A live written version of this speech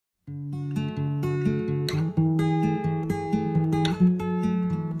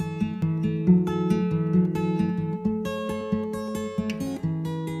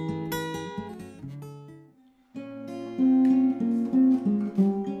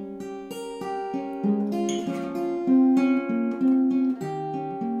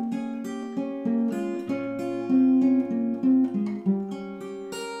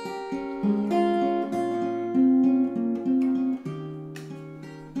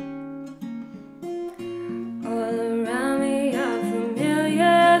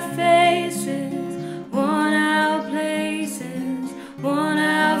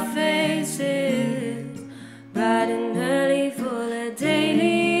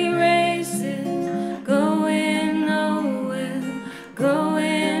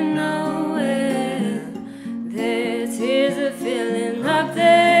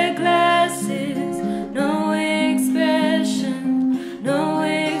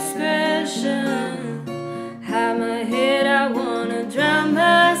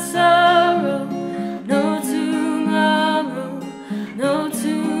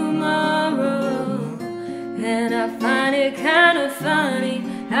funny,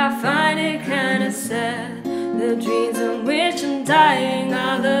 I find it kinda sad. The dreams in which I'm dying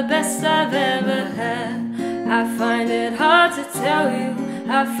are the best I've ever had. I find it hard to tell you,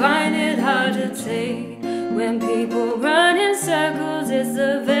 I find it hard to take. When people run in circles, it's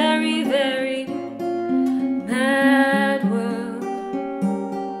a very, very mad world.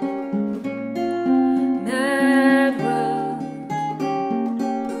 Mad world.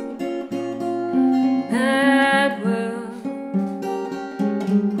 Mad world.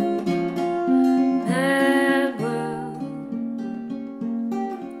 Mad world.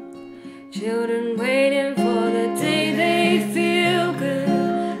 Children waiting for the day they feel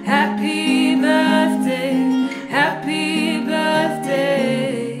good. Happy birthday, happy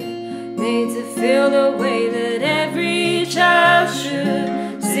birthday. Made to feel the way that every child should.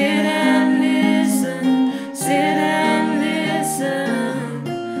 Sit and listen, sit and listen.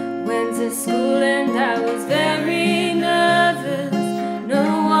 Went to school and I was very nervous. No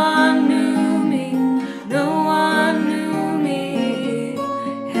one knew me, no one knew me.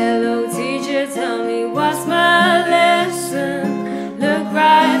 Hello teacher, tell me what's my lesson. Look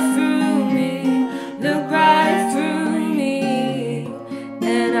right through me, look right through me.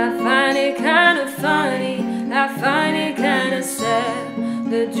 And I find it kind of funny, I find it kind of sad.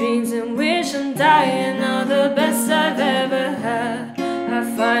 The dreams in which I'm dying are the best I've ever had. I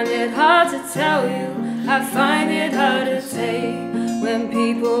find it hard to tell you, I find it hard to take. When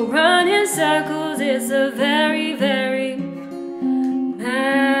people run in circles, it's a very, very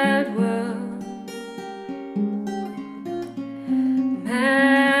mad world.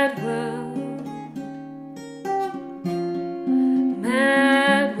 Mad world.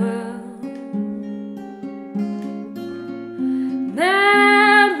 Mad world.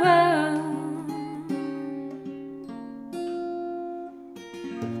 Mad world.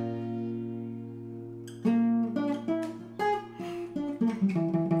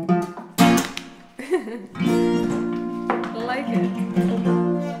 I like it.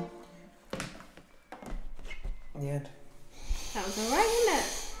 The end. That was alright, isn't it?